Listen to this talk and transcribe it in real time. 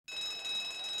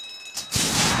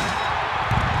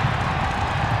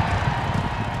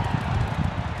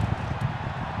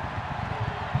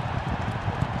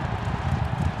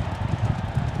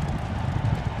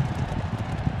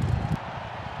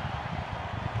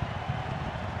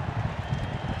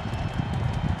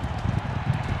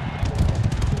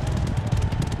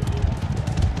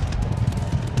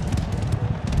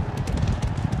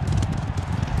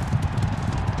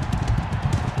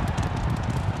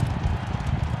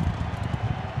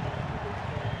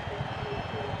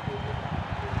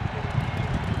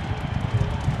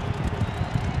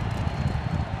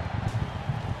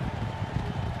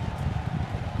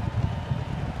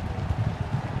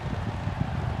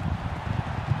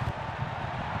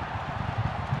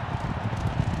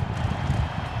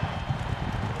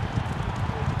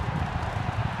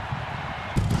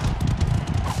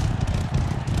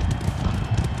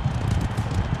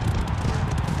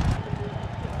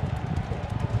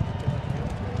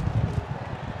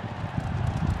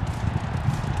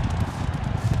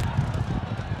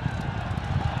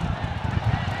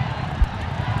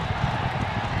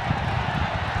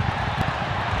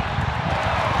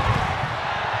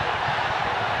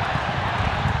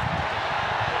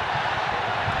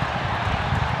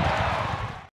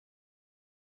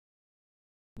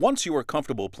Once you are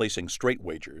comfortable placing straight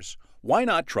wagers, why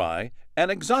not try an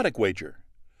exotic wager?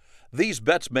 These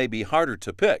bets may be harder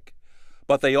to pick,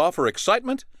 but they offer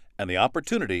excitement and the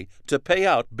opportunity to pay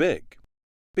out big.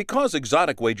 Because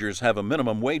exotic wagers have a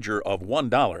minimum wager of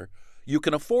 $1, you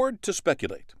can afford to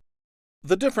speculate.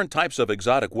 The different types of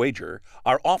exotic wager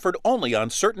are offered only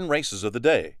on certain races of the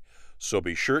day, so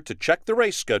be sure to check the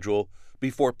race schedule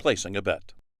before placing a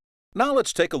bet. Now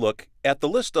let's take a look at the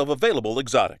list of available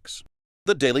exotics.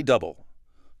 The Daily Double.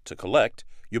 To collect,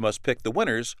 you must pick the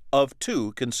winners of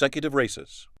 2 consecutive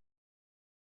races.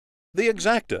 The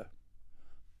Exacta.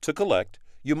 To collect,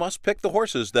 you must pick the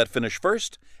horses that finish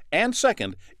first and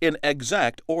second in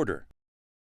exact order.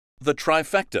 The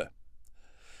Trifecta.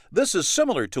 This is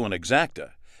similar to an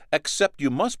exacta, except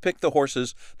you must pick the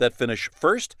horses that finish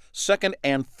first, second,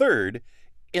 and third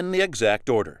in the exact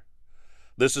order.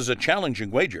 This is a challenging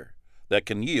wager that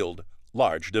can yield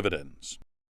large dividends.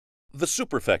 The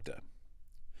Superfecta.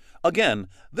 Again,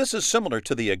 this is similar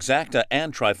to the exacta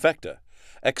and trifecta,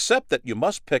 except that you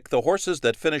must pick the horses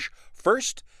that finish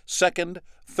first, second,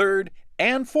 third,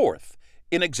 and fourth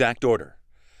in exact order.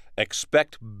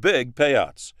 Expect big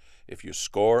payouts if you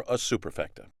score a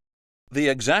superfecta. The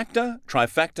exacta,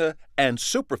 trifecta, and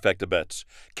superfecta bets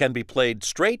can be played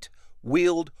straight,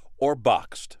 wheeled, or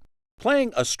boxed.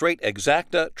 Playing a straight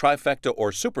exacta, trifecta,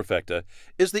 or superfecta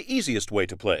is the easiest way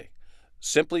to play.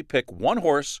 Simply pick one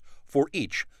horse for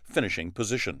each finishing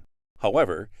position.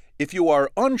 However, if you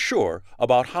are unsure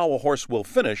about how a horse will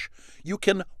finish, you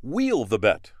can wheel the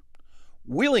bet.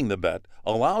 Wheeling the bet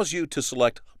allows you to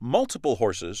select multiple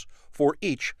horses for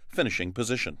each finishing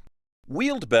position.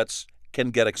 Wheeled bets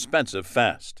can get expensive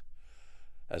fast,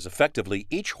 as effectively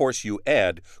each horse you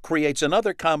add creates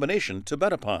another combination to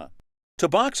bet upon. To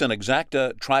box an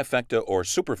exacta, trifecta, or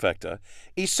superfecta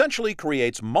essentially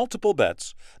creates multiple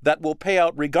bets that will pay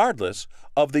out regardless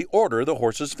of the order the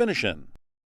horses finish in.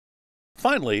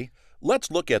 Finally,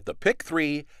 let's look at the Pick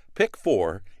 3, Pick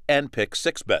 4, and Pick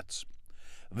 6 bets.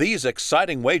 These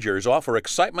exciting wagers offer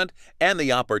excitement and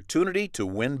the opportunity to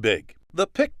win big. The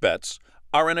pick bets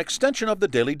are an extension of the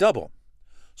Daily Double.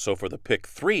 So for the Pick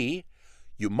 3,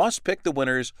 you must pick the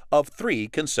winners of 3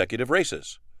 consecutive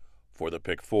races. For the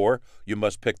Pick 4, you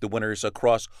must pick the winners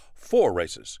across 4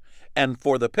 races, and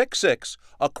for the Pick 6,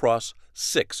 across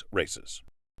 6 races.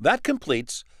 That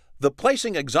completes the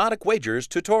Placing Exotic Wagers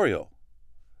tutorial.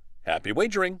 Happy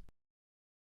wagering!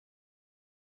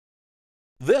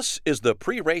 This is the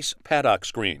pre-race paddock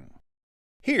screen.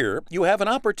 Here, you have an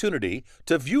opportunity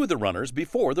to view the runners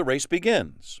before the race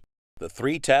begins. The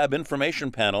 3-tab information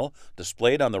panel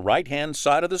displayed on the right-hand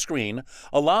side of the screen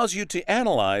allows you to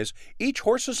analyze each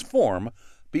horse's form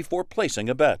before placing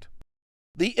a bet.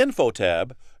 The Info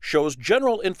tab shows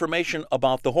general information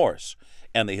about the horse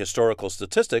and the historical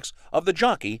statistics of the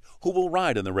jockey who will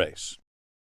ride in the race.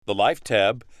 The Life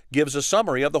tab gives a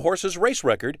summary of the horse's race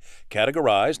record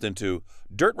categorized into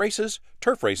dirt races,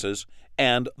 turf races,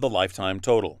 and the lifetime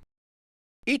total.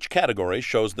 Each category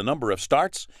shows the number of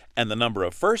starts and the number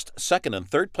of first, second, and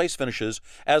third place finishes,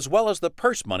 as well as the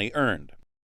purse money earned.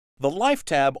 The Life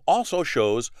tab also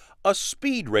shows a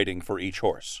speed rating for each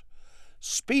horse.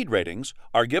 Speed ratings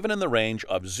are given in the range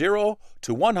of 0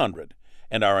 to 100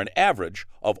 and are an average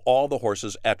of all the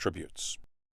horse's attributes.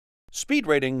 Speed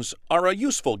ratings are a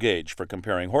useful gauge for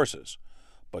comparing horses,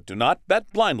 but do not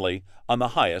bet blindly on the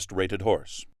highest rated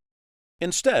horse.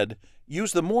 Instead,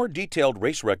 use the more detailed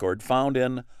race record found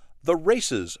in the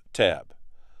Races tab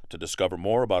to discover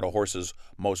more about a horse's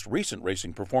most recent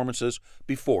racing performances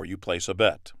before you place a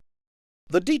bet.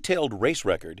 The detailed race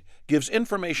record gives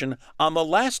information on the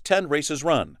last 10 races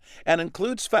run and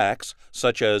includes facts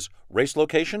such as race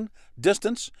location,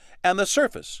 distance, and the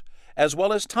surface, as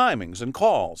well as timings and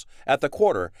calls at the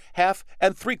quarter, half,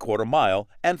 and three-quarter mile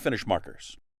and finish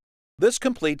markers. This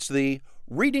completes the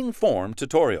Reading Form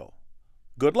tutorial.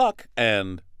 Good luck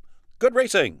and good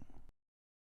racing!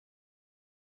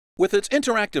 With its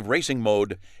interactive racing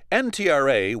mode,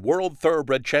 NTRA World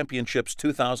Thoroughbred Championships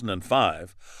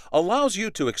 2005 allows you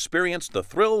to experience the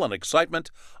thrill and excitement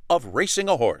of racing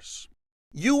a horse.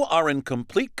 You are in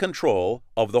complete control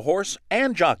of the horse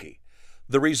and jockey.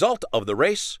 The result of the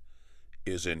race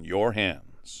is in your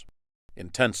hands.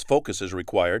 Intense focus is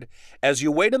required as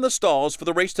you wait in the stalls for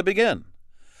the race to begin.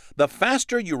 The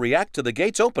faster you react to the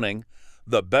gates opening,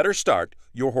 the better start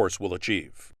your horse will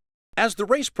achieve. As the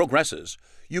race progresses,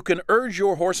 you can urge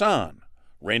your horse on,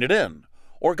 rein it in,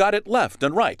 or guide it left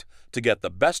and right to get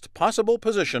the best possible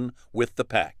position with the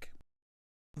pack.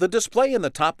 The display in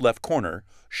the top left corner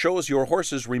shows your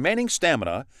horse's remaining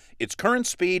stamina, its current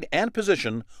speed and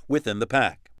position within the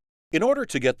pack. In order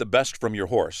to get the best from your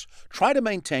horse, try to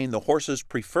maintain the horse's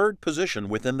preferred position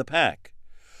within the pack.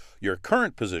 Your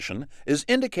current position is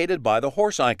indicated by the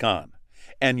horse icon,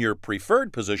 and your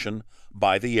preferred position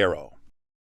by the arrow.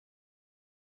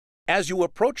 As you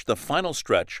approach the final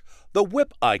stretch, the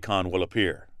whip icon will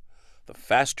appear. The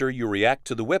faster you react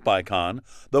to the whip icon,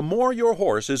 the more your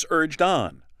horse is urged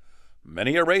on.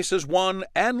 Many a race is won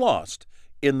and lost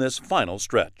in this final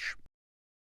stretch.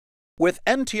 With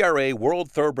NTRA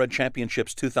World Thoroughbred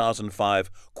Championships 2005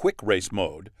 Quick Race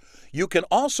Mode, you can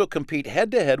also compete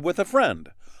head-to-head with a friend,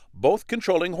 both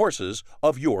controlling horses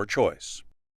of your choice.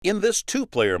 In this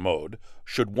two-player mode,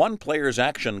 should one player's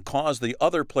action cause the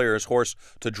other player's horse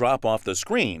to drop off the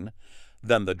screen,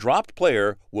 then the dropped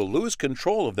player will lose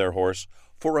control of their horse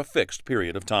for a fixed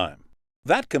period of time.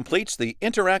 That completes the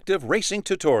interactive racing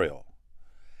tutorial.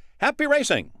 Happy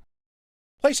racing!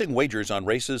 Placing wagers on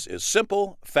races is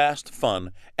simple, fast,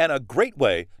 fun, and a great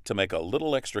way to make a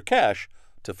little extra cash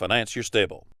to finance your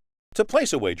stable. To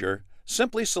place a wager,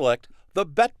 simply select the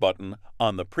Bet button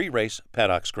on the pre-race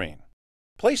paddock screen.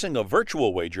 Placing a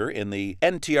virtual wager in the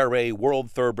NTRA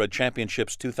World Thoroughbred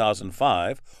Championships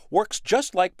 2005 works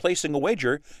just like placing a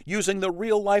wager using the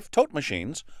real-life tote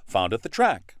machines found at the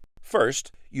track.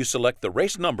 First, you select the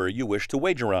race number you wish to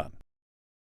wager on.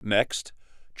 Next,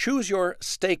 choose your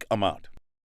stake amount.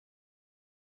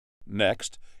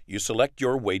 Next, you select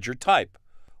your wager type.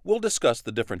 We'll discuss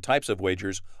the different types of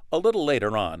wagers a little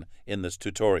later on in this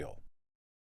tutorial.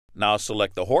 Now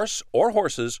select the horse or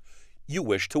horses you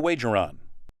wish to wager on.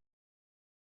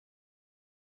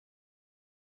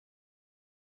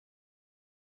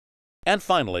 And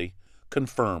finally,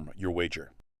 confirm your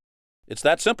wager. It's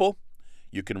that simple.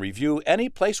 You can review any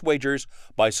place wagers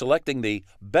by selecting the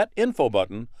Bet Info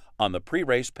button on the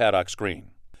pre-race paddock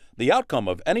screen. The outcome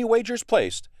of any wagers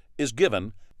placed is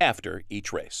given after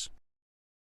each race.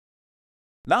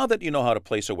 Now that you know how to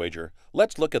place a wager,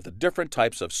 let's look at the different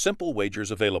types of simple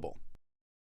wagers available.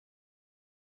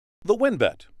 The win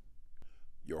bet.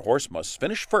 Your horse must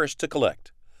finish first to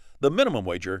collect. The minimum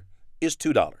wager is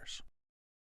 $2.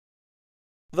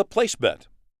 The place bet.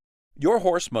 Your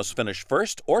horse must finish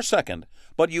first or second,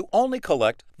 but you only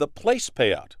collect the place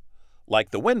payout. Like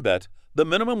the win bet, the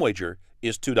minimum wager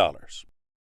is $2.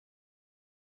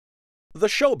 The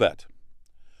show bet.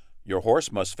 Your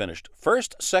horse must finish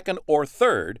first, second, or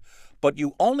third, but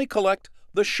you only collect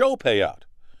the show payout.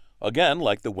 Again,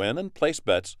 like the win and place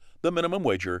bets, the minimum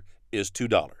wager is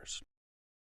 $2.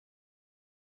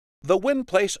 The win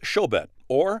place show bet,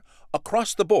 or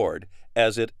across the board,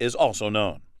 as it is also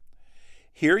known.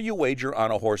 Here you wager on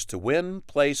a horse to win,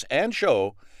 place, and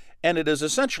show, and it is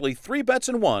essentially 3 bets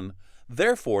in one,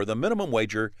 therefore the minimum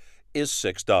wager is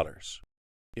 $6.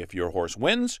 If your horse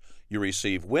wins, you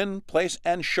receive win, place,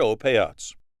 and show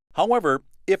payouts. However,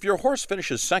 if your horse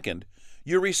finishes second,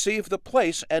 you receive the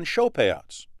place and show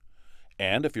payouts.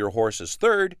 And if your horse is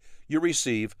third, you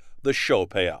receive the show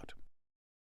payout.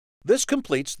 This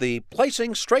completes the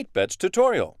Placing Straight Bets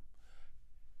tutorial.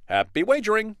 Happy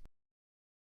wagering!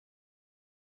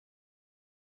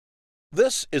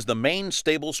 This is the main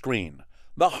stable screen,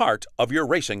 the heart of your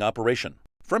racing operation.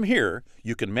 From here,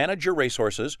 you can manage your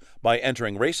racehorses by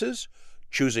entering races,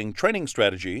 choosing training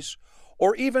strategies,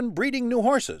 or even breeding new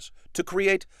horses to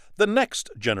create the next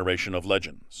generation of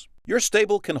legends. Your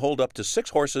stable can hold up to 6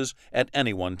 horses at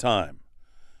any one time.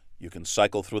 You can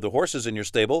cycle through the horses in your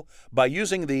stable by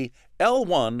using the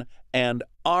L1 and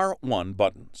R1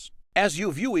 buttons. As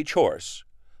you view each horse,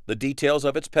 the details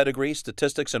of its pedigree,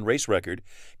 statistics, and race record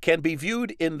can be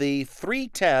viewed in the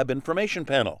 3-tab information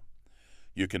panel.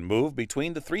 You can move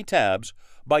between the 3 tabs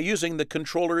by using the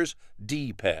controller's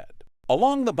D-pad.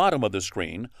 Along the bottom of the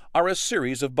screen are a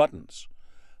series of buttons.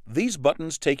 These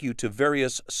buttons take you to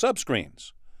various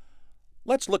subscreens.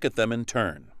 Let's look at them in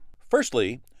turn.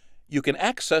 Firstly, you can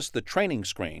access the training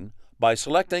screen by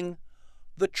selecting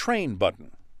the Train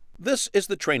button. This is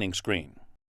the training screen.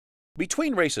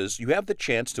 Between races, you have the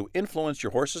chance to influence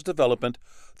your horse's development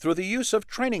through the use of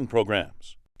training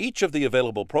programs. Each of the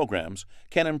available programs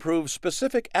can improve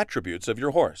specific attributes of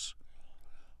your horse.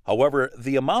 However,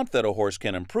 the amount that a horse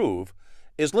can improve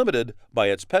is limited by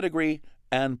its pedigree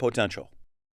and potential.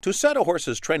 To set a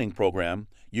horse's training program,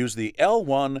 use the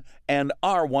L1 and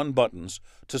R1 buttons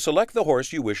to select the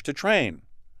horse you wish to train.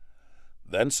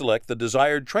 Then select the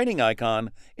desired training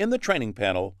icon in the training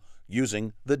panel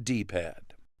using the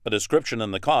D-pad. A description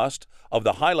and the cost of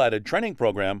the highlighted training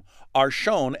program are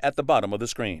shown at the bottom of the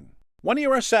screen. When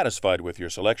you are satisfied with your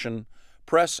selection,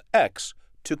 press X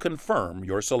to confirm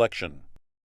your selection.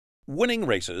 Winning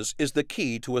races is the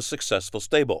key to a successful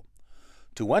stable.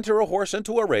 To enter a horse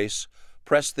into a race,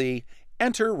 press the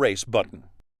Enter Race button.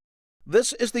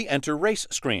 This is the Enter Race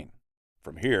screen.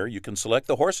 From here, you can select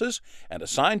the horses and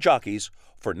assign jockeys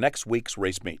for next week's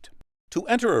race meet. To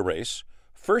enter a race,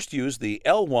 first use the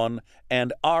L1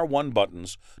 and R1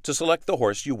 buttons to select the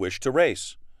horse you wish to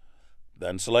race.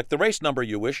 Then select the race number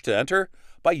you wish to enter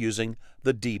by using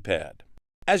the D-pad.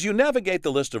 As you navigate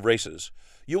the list of races,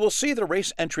 you will see the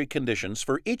race entry conditions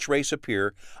for each race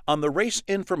appear on the Race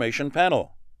Information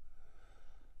panel.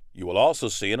 You will also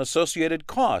see an associated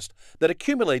cost that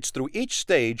accumulates through each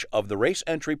stage of the race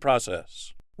entry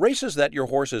process. Races that your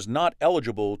horse is not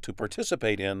eligible to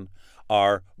participate in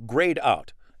are grayed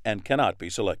out and cannot be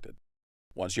selected.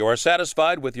 Once you are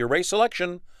satisfied with your race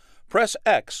selection, press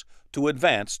X to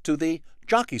advance to the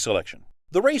jockey selection.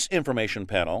 The Race Information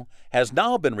panel has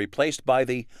now been replaced by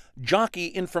the Jockey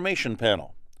Information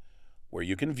panel, where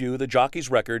you can view the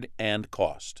jockey's record and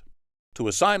cost. To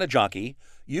assign a jockey,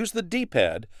 use the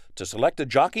D-pad to select a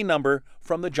jockey number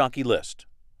from the jockey list.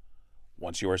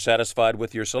 Once you are satisfied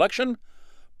with your selection,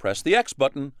 press the X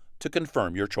button to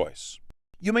confirm your choice.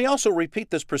 You may also repeat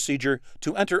this procedure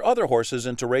to enter other horses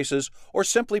into races or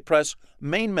simply press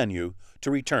Main Menu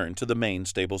to return to the main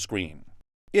stable screen.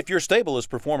 If your stable is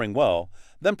performing well,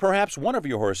 then perhaps one of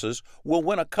your horses will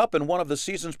win a cup in one of the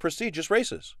season's prestigious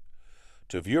races.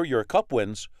 To view your cup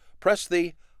wins, press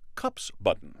the Cups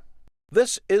button.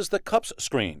 This is the Cups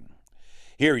screen.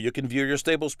 Here you can view your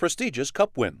stable's prestigious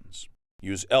cup wins.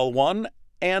 Use L1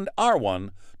 and R1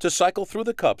 to cycle through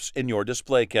the cups in your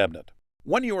display cabinet.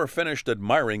 When you are finished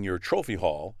admiring your trophy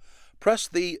haul, press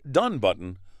the Done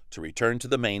button to return to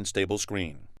the main stable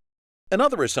screen.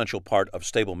 Another essential part of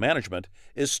stable management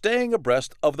is staying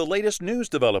abreast of the latest news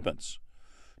developments.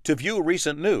 To view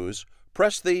recent news,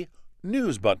 press the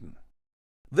News button.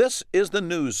 This is the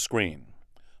News screen.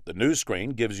 The News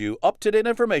screen gives you up-to-date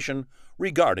information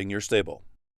regarding your stable.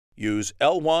 Use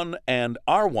L1 and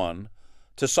R1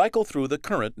 to cycle through the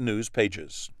current news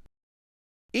pages.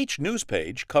 Each news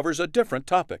page covers a different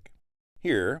topic.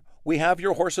 Here, we have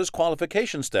your horse's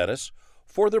qualification status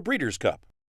for the Breeders' Cup,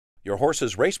 your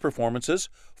horse's race performances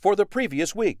for the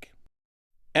previous week,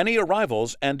 any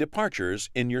arrivals and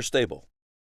departures in your stable,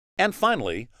 and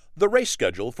finally, the race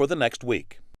schedule for the next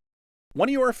week. When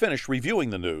you are finished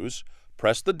reviewing the news,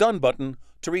 press the Done button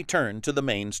to return to the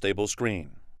main stable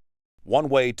screen. One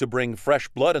way to bring fresh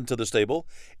blood into the stable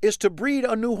is to breed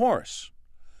a new horse.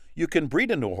 You can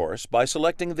breed a new horse by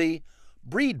selecting the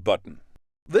Breed button.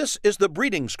 This is the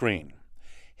breeding screen.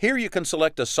 Here you can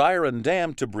select a sire and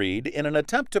dam to breed in an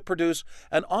attempt to produce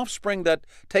an offspring that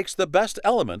takes the best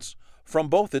elements from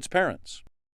both its parents.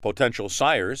 Potential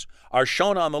sires are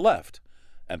shown on the left,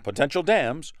 and potential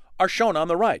dams are shown on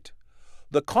the right.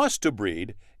 The cost to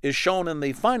breed is shown in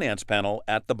the Finance panel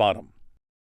at the bottom.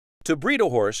 To breed a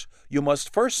horse, you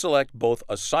must first select both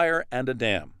a sire and a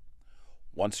dam.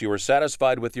 Once you are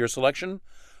satisfied with your selection,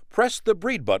 press the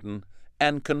Breed button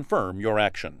and confirm your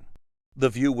action. The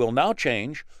view will now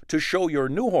change to show your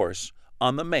new horse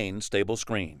on the main stable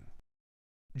screen.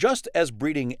 Just as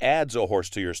breeding adds a horse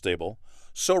to your stable,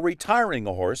 so retiring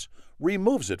a horse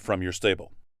removes it from your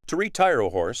stable. To retire a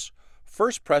horse,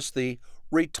 first press the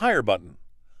Retire button,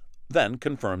 then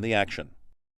confirm the action.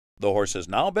 The horse has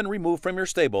now been removed from your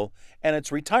stable and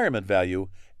its retirement value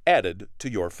added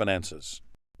to your finances.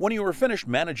 When you are finished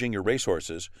managing your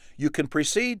racehorses, you can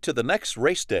proceed to the next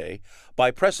race day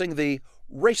by pressing the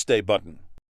Race Day button.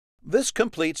 This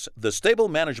completes the stable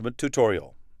management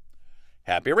tutorial.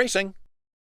 Happy racing!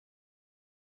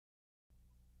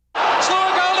 Slow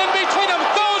in between them,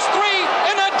 those three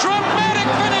in a dramatic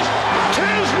finish.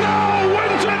 'Tis now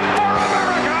wins it for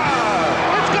America.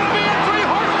 It's going to be a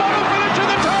three-horse photo finish to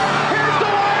the turn. Here's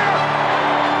the wire.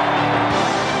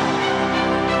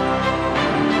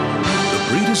 The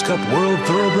Breeders' Cup World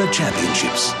Thoroughbred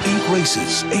Championships. 8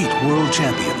 races, 8 world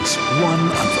champions,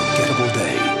 1 unforgettable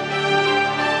day.